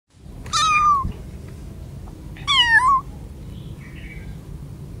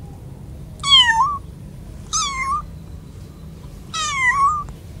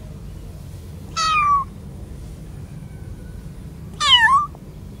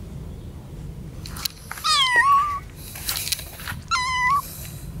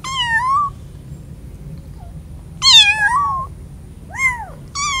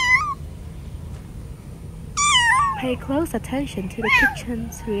Pay close attention to the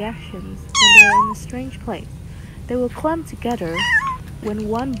kitten's reactions when they are in a strange place. They will clump together. When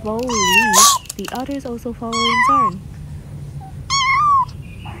one bully leaves, the others also follow in turn.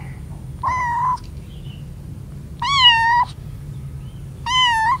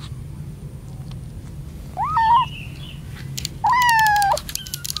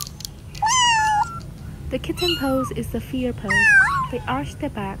 The kitten pose is the fear pose. They arch their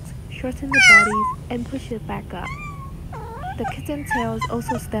backs, shorten their bodies, and push it back up. The kitten tails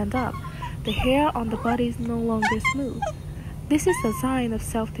also stand up. The hair on the body is no longer smooth. This is a sign of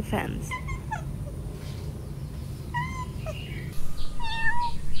self-defense.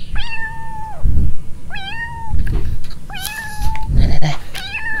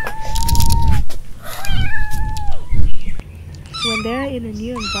 When they are in a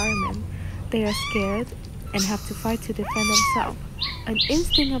new environment, they are scared and have to fight to defend themselves, an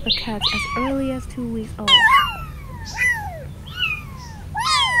instinct of a cat as early as 2 weeks old.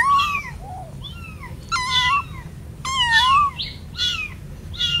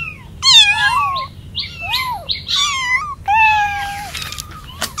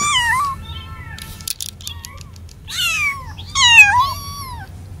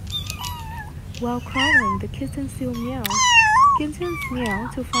 While crawling, the kitten still meows. Kittens meow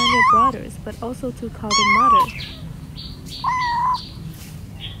to find their brothers, but also to call them mother.